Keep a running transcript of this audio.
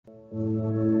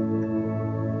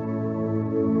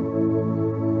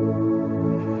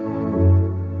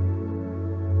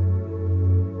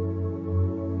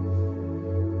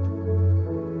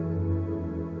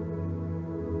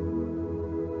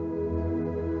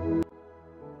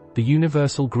The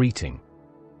universal greeting.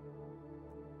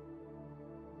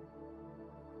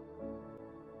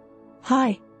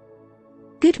 Hi.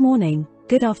 Good morning,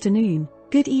 good afternoon,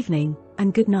 good evening,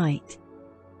 and good night.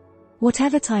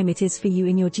 Whatever time it is for you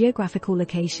in your geographical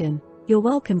location, you're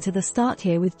welcome to the Start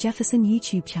Here with Jefferson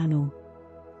YouTube channel.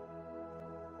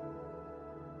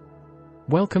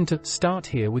 Welcome to Start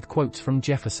Here with Quotes from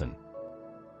Jefferson.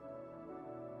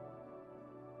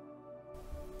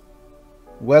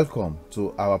 Welcome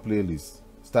to our playlist,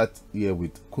 Start Here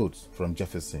with Quotes from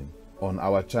Jefferson, on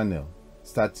our channel,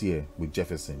 Start Here with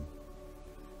Jefferson.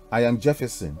 I am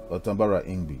Jefferson Otombara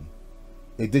Imgbi,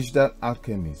 a digital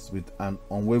alchemist with an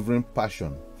unwavering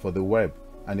passion for the web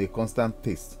and a constant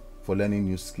taste for learning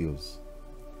new skills.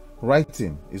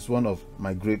 Writing is one of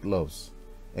my great loves,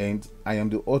 and I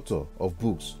am the author of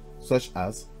books such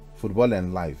as Football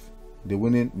and Life, The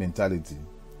Winning Mentality,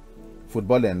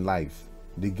 Football and Life,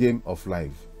 The Game of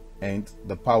Life, and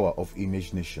The Power of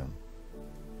Imagination.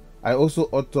 I also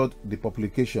authored the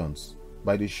publications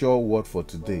by the Sure Word for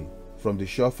Today from the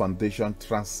Sure Foundation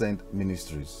Transcend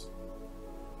Ministries.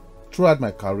 Throughout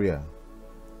my career,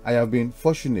 I have been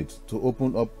fortunate to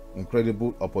open up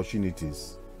incredible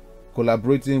opportunities,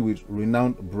 collaborating with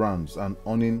renowned brands and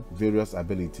owning various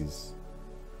abilities.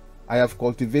 I have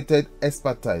cultivated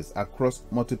expertise across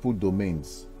multiple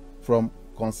domains, from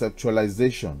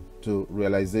conceptualization to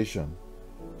realization,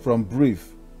 from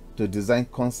brief to design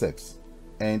concepts,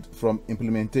 and from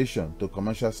implementation to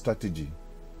commercial strategy,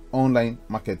 online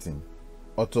marketing,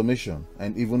 automation,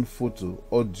 and even photo,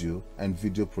 audio, and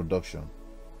video production.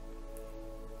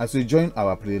 As you join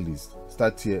our playlist,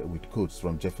 Start Here with Quotes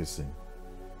from Jefferson,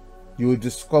 you will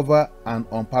discover an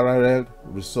unparalleled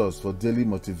resource for daily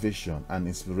motivation and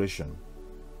inspiration.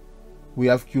 We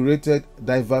have curated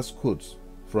diverse quotes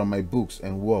from my books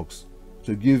and works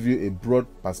to give you a broad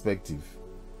perspective.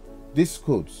 These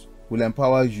quotes will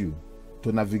empower you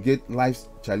to navigate life's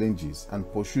challenges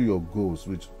and pursue your goals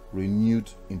with renewed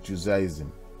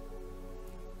enthusiasm.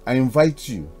 I invite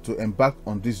you to embark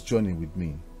on this journey with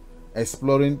me,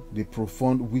 exploring the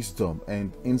profound wisdom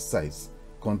and insights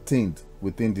contained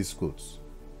within these quotes.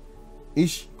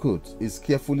 Each quote is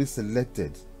carefully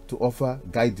selected to offer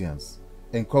guidance,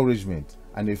 encouragement,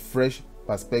 and a fresh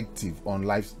perspective on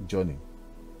life's journey.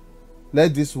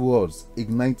 Let these words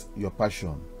ignite your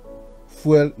passion,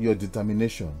 fuel your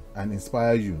determination, and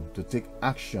inspire you to take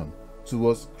action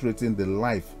towards creating the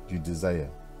life you desire.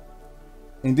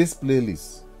 In this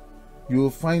playlist, you will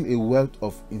find a wealth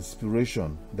of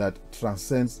inspiration that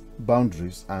transcends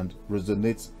boundaries and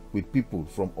resonates with people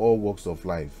from all walks of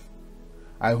life.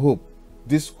 I hope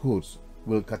these quotes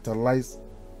will catalyze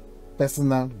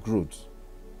personal growth,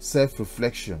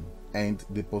 self-reflection, and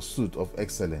the pursuit of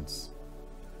excellence.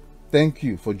 Thank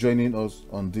you for joining us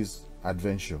on this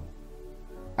adventure.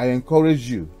 I encourage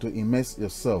you to immerse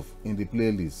yourself in the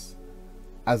playlist,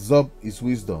 absorb its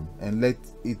wisdom, and let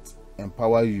it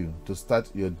empower you to start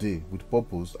your day with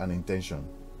purpose and intention.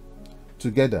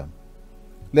 Together,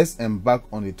 let's embark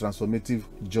on a transformative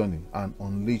journey and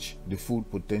unleash the full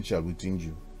potential within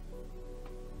you.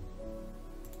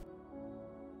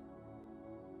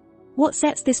 What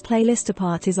sets this playlist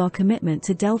apart is our commitment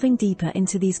to delving deeper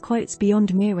into these quotes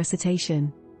beyond mere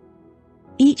recitation.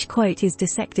 Each quote is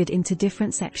dissected into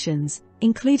different sections,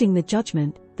 including the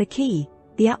judgment, the key,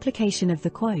 the application of the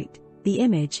quote, the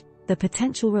image, the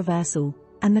potential reversal,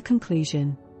 and the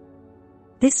conclusion.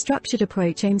 This structured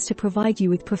approach aims to provide you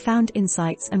with profound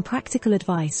insights and practical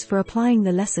advice for applying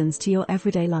the lessons to your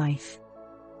everyday life.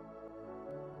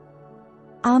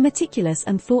 Our meticulous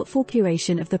and thoughtful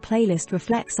curation of the playlist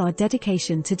reflects our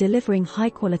dedication to delivering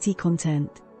high-quality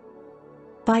content.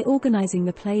 By organizing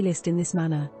the playlist in this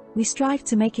manner, we strive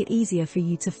to make it easier for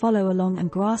you to follow along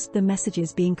and grasp the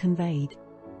messages being conveyed.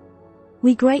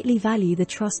 We greatly value the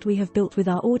trust we have built with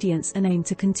our audience and aim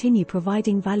to continue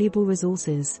providing valuable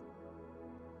resources.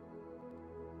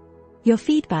 Your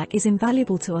feedback is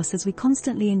invaluable to us as we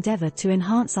constantly endeavor to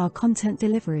enhance our content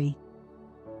delivery.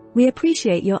 We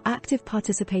appreciate your active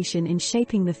participation in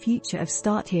shaping the future of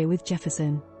Start Here with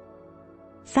Jefferson.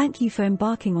 Thank you for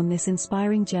embarking on this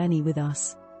inspiring journey with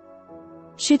us.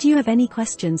 Should you have any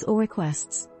questions or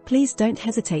requests, please don't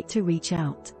hesitate to reach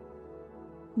out.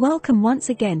 Welcome once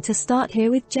again to Start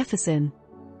Here with Jefferson.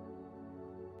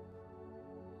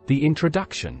 The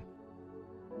introduction.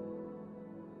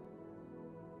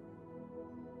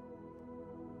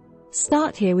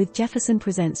 Start Here with Jefferson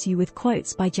presents you with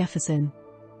quotes by Jefferson.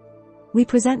 We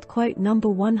present quote number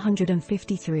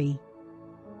 153.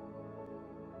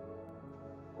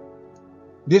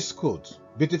 This quote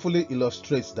beautifully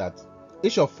illustrates that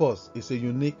each of us is a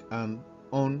unique and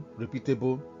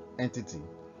unrepeatable entity,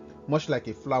 much like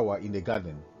a flower in a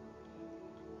garden.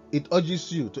 It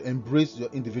urges you to embrace your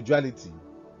individuality,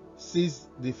 seize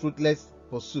the fruitless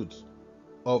pursuit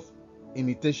of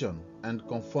imitation and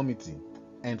conformity,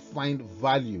 and find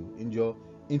value in your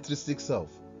intrinsic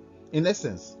self. In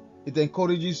essence, it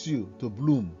encourages you to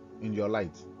bloom in your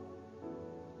light.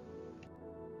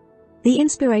 The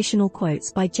Inspirational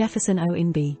Quotes by Jefferson O.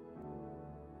 Imgbi.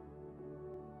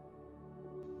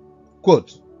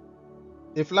 Quote,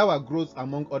 "A flower grows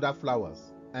among other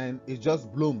flowers and it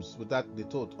just blooms without the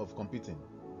thought of competing.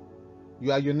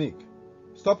 You are unique.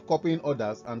 Stop copying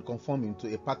others and conforming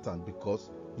to a pattern because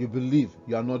you believe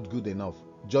you are not good enough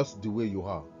just the way you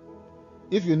are.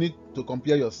 If you need to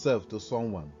compare yourself to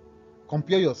someone,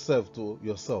 compare yourself to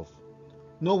yourself.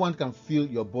 No one can feel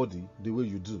your body the way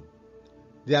you do.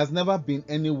 There has never been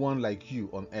anyone like you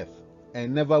on earth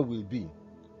and never will be.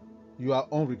 You are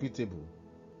unrepeatable."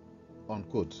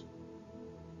 Unquote.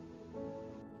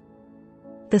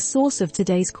 The source of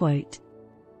today's quote.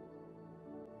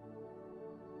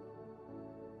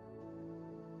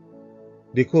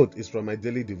 The quote is from my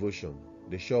daily devotion,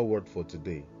 The Sure Word for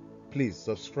Today. Please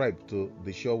subscribe to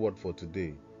The Sure Word for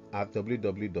Today at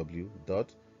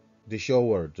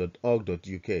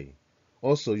www.theshoreword.org.uk.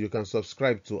 Also, you can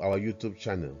subscribe to our YouTube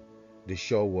channel, The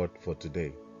Sure Word for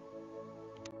Today.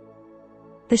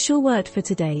 The Sure Word for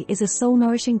Today is a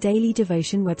soul-nourishing daily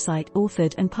devotion website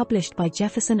authored and published by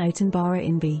Jefferson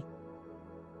Imgbi.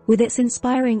 With its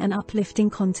inspiring and uplifting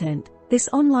content, this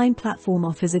online platform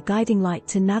offers a guiding light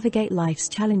to navigate life's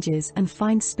challenges and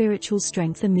find spiritual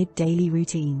strength amid daily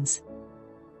routines.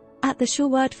 At The Sure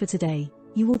Word for Today,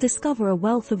 you will discover a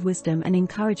wealth of wisdom and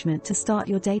encouragement to start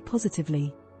your day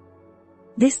positively.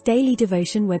 This daily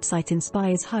devotion website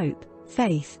inspires hope,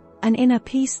 faith, and inner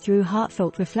peace through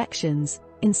heartfelt reflections,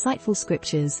 insightful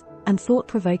scriptures, and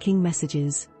thought-provoking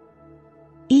messages.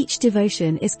 Each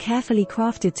devotion is carefully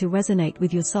crafted to resonate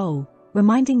with your soul,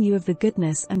 reminding you of the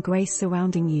goodness and grace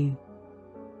surrounding you.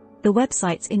 The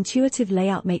website's intuitive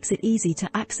layout makes it easy to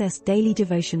access daily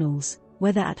devotionals,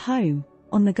 whether at home,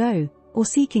 on the go, or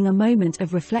seeking a moment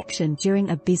of reflection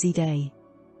during a busy day.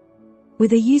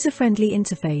 With a user-friendly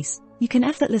interface, you can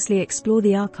effortlessly explore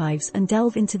the archives and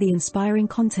delve into the inspiring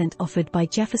content offered by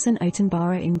Jefferson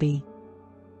Imgbi.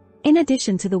 In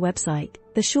addition to the website,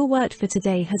 The Sure Word for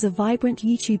Today has a vibrant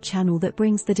YouTube channel that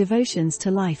brings the devotions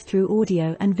to life through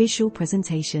audio and visual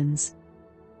presentations.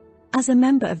 As a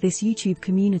member of this YouTube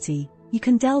community, you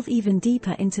can delve even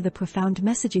deeper into the profound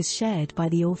messages shared by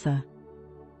the author.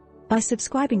 By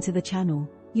subscribing to the channel,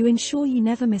 you ensure you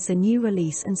never miss a new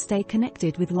release and stay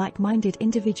connected with like-minded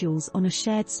individuals on a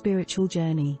shared spiritual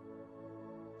journey.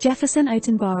 Jefferson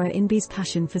Imgbi's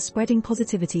passion for spreading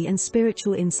positivity and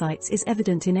spiritual insights is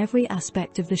evident in every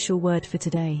aspect of The Sure Word for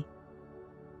Today.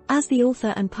 As the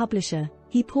author and publisher,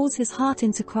 he pours his heart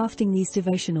into crafting these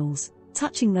devotionals,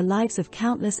 touching the lives of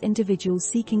countless individuals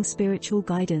seeking spiritual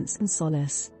guidance and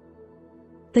solace.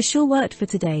 The Sure Word for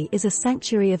Today is a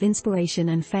sanctuary of inspiration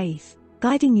and faith,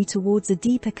 guiding you towards a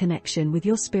deeper connection with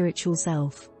your spiritual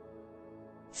self.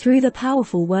 Through the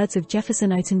powerful words of Jefferson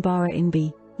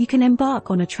Imgbi, you can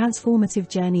embark on a transformative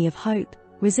journey of hope,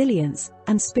 resilience,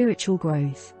 and spiritual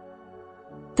growth.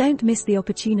 Don't miss the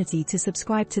opportunity to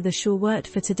subscribe to the Sure Word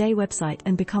for Today website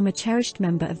and become a cherished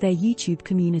member of their YouTube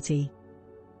community.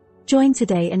 Join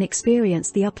today and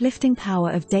experience the uplifting power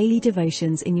of daily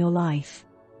devotions in your life.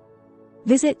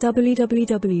 Visit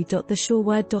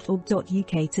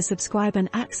www.theshoreword.org.uk to subscribe and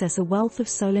access a wealth of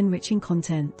soul-enriching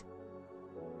content.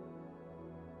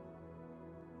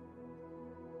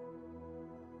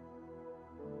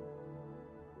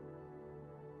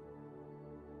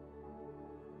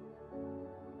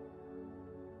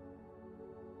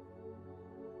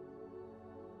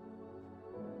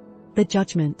 The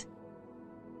Judgement.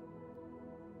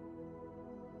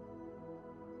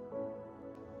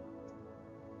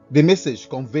 The message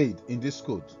conveyed in this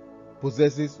quote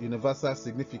possesses universal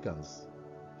significance.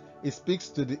 It speaks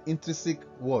to the intrinsic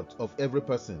worth of every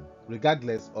person,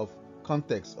 regardless of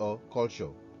context or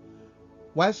culture.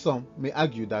 While some may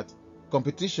argue that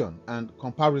competition and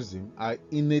comparison are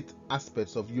innate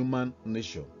aspects of human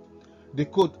nature, the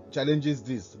quote challenges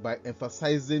this by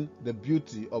emphasizing the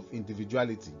beauty of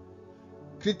individuality.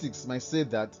 Critics might say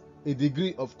that a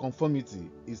degree of conformity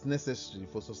is necessary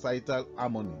for societal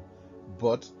harmony,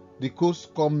 but the quote's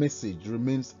core message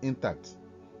remains intact.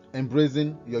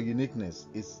 Embracing your uniqueness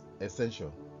is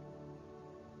essential.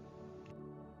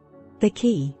 The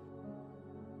key.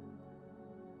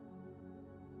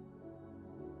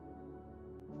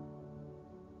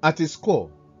 At its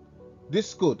core,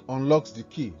 this quote unlocks the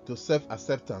key to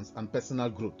self-acceptance and personal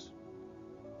growth.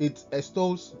 It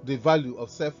extols the value of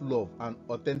self-love and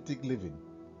authentic living.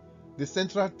 The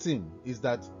central theme is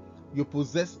that you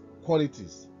possess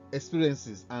qualities,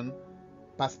 experiences, and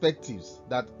perspectives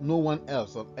that no one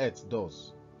else on earth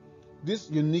does. This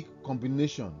unique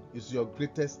combination is your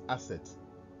greatest asset.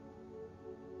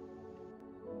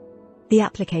 The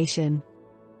application.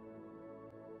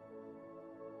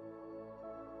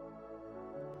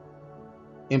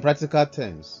 In practical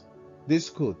terms, this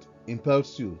quote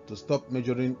impels you to stop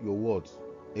measuring your worth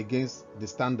against the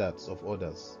standards of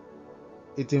others.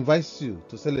 It invites you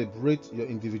to celebrate your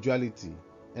individuality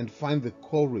and find the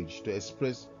courage to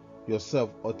express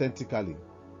yourself authentically.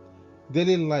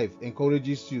 Daily life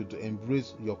encourages you to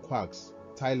embrace your quirks,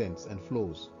 talents, and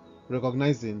flaws,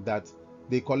 recognizing that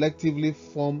they collectively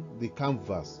form the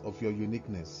canvas of your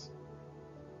uniqueness.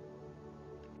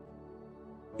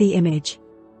 The image.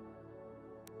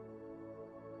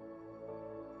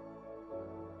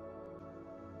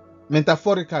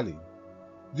 Metaphorically,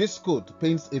 this quote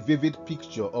paints a vivid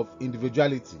picture of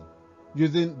individuality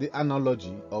using the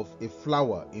analogy of a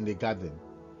flower in a garden.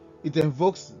 It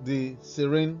evokes the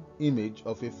serene image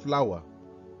of a flower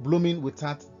blooming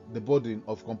without the burden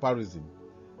of comparison,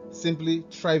 simply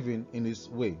thriving in its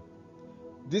way.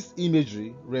 This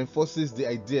imagery reinforces the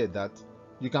idea that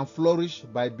you can flourish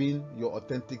by being your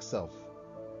authentic self.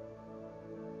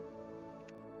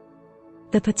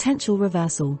 The potential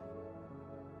reversal.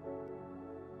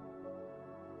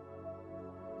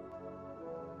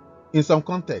 In some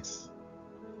contexts,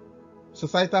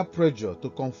 societal pressure to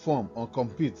conform or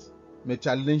compete may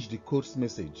challenge the quote's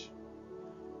message.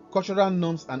 Cultural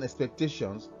norms and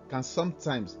expectations can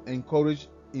sometimes encourage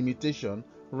imitation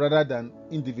rather than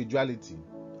individuality.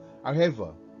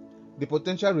 However, the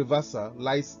potential reversal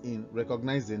lies in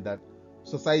recognizing that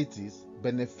societies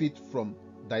benefit from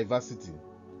diversity,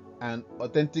 and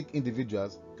authentic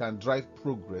individuals can drive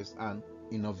progress and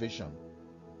innovation.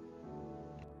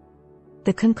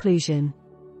 The conclusion.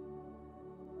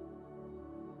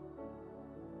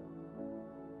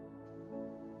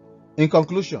 In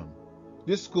conclusion,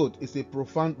 this quote is a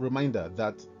profound reminder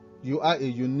that you are a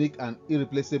unique and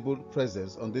irreplaceable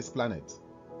presence on this planet.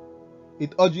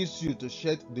 It urges you to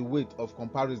shed the weight of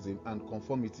comparison and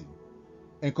conformity,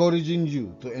 encouraging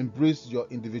you to embrace your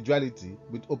individuality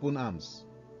with open arms.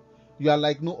 You are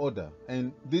like no other,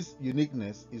 and this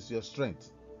uniqueness is your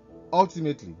strength.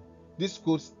 Ultimately, this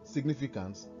quote's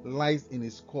significance lies in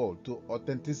its call to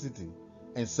authenticity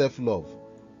and self-love,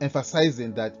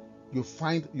 emphasizing that you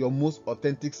find your most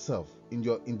authentic self in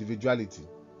your individuality.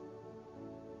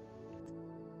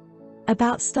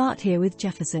 About Start Here with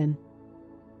Jefferson.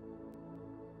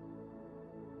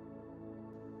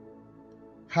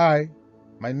 Hi,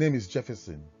 my name is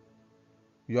Jefferson.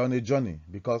 You're on a journey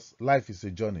because life is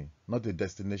a journey, not a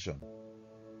destination.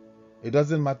 It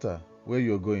doesn't matter where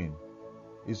you're going,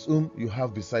 it's whom you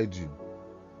have beside you.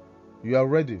 You are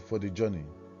ready for the journey,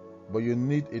 but you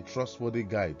need a trustworthy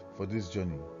guide for this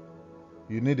journey.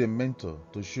 You need a mentor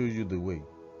to show you the way.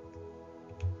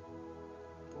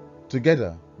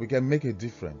 Together, we can make a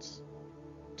difference.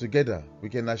 Together, we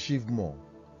can achieve more.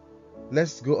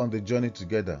 Let's go on the journey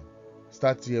together.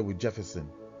 Start here with Jefferson.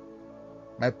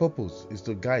 My purpose is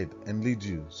to guide and lead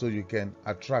you so you can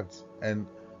attract and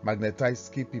magnetize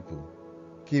key people,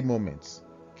 key moments,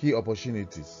 key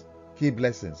opportunities, key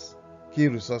blessings, key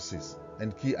resources,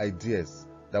 and key ideas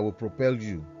that will propel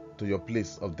you to your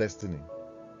place of destiny.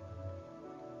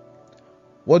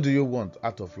 What do you want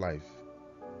out of life?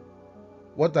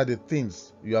 What are the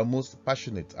things you are most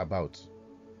passionate about?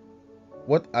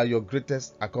 What are your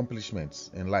greatest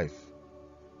accomplishments in life?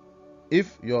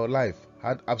 If your life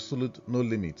had absolute no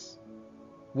limits,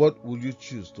 what would you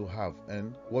choose to have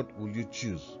and what will you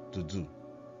choose to do?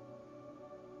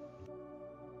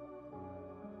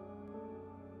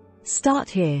 Start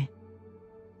here.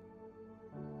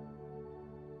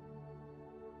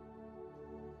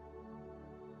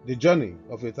 The journey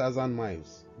of 1,000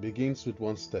 miles begins with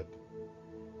one step.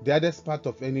 The hardest part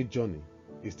of any journey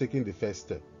is taking the first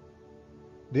step.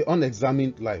 The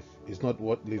unexamined life is not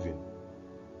worth living.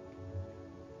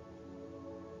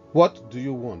 What do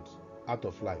you want out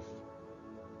of life?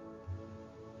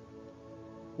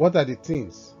 What are the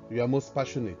things you are most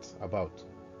passionate about?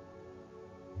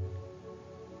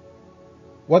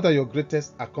 What are your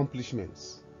greatest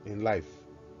accomplishments in life?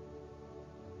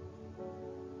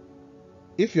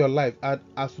 If your life had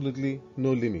absolutely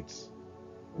no limits,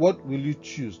 what will you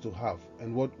choose to have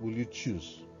and what will you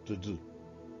choose to do?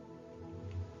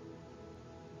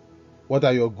 What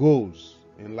are your goals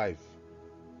in life?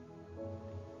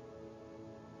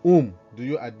 Whom do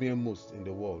you admire most in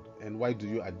the world and why do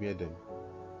you admire them?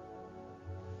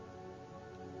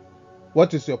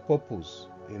 What is your purpose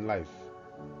in life?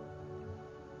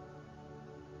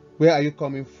 Where are you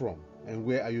coming from and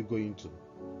where are you going to?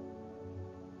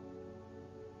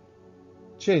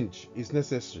 Change is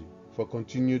necessary for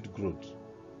continued growth.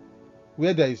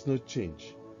 Where there is no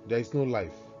change, there is no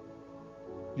life.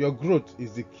 Your growth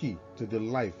is the key to the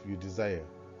life you desire.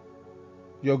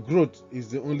 Your growth is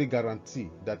the only guarantee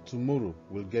that tomorrow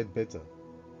will get better.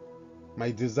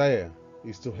 My desire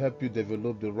is to help you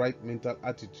develop the right mental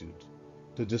attitude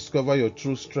to discover your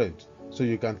true strength so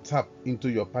you can tap into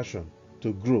your passion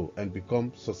to grow and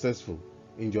become successful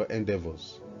in your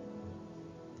endeavors.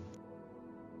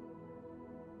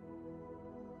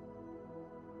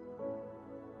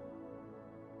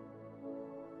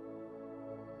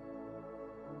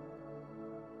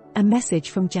 A message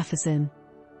from Jefferson.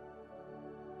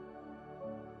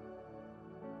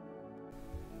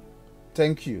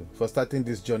 Thank you for starting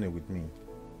this journey with me.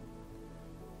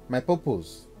 My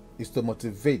purpose is to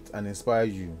motivate and inspire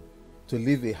you to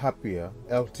live a happier,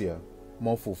 healthier,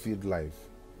 more fulfilled life,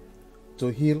 to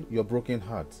heal your broken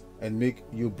heart and make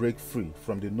you break free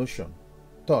from the notion,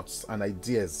 thoughts, and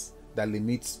ideas that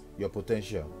limits your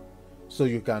potential, so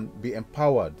you can be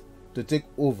empowered to take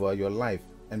over your life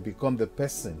and become the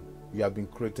person you have been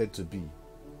created to be.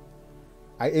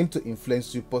 I aim to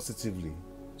influence you positively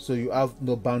so you have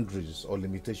no boundaries or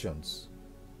limitations.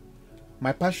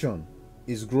 My passion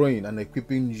is growing and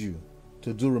equipping you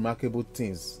to do remarkable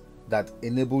things that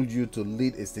enable you to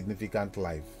lead a significant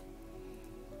life.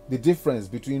 The difference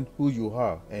between who you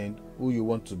are and who you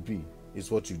want to be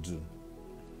is what you do.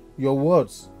 Your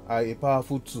words are a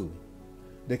powerful tool.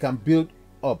 They can build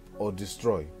up or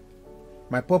destroy.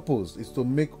 My purpose is to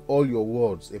make all your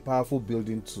words a powerful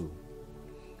building tool.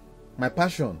 My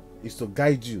passion is to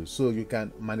guide you so you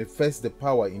can manifest the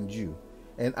power in you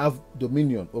and have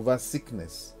dominion over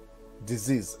sickness,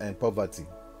 disease, and poverty.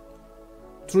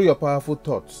 Through your powerful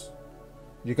thoughts,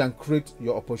 you can create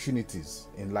your opportunities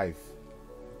in life.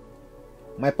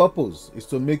 My purpose is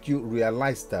to make you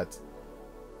realize that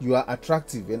you are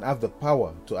attractive and have the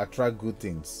power to attract good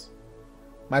things.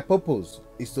 My purpose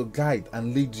is to guide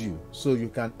and lead you so you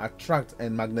can attract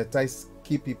and magnetize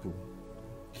key people,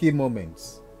 key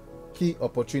moments, key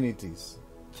opportunities,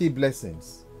 key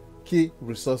blessings, key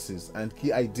resources, and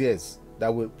key ideas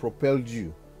that will propel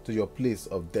you to your place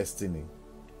of destiny.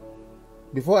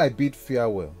 Before I bid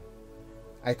farewell,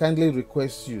 I kindly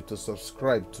request you to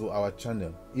subscribe to our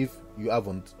channel if you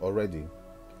haven't already.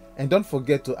 And don't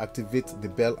forget to activate the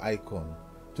bell icon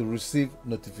to receive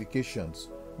notifications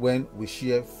when we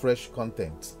share fresh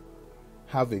content.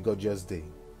 Have a gorgeous day.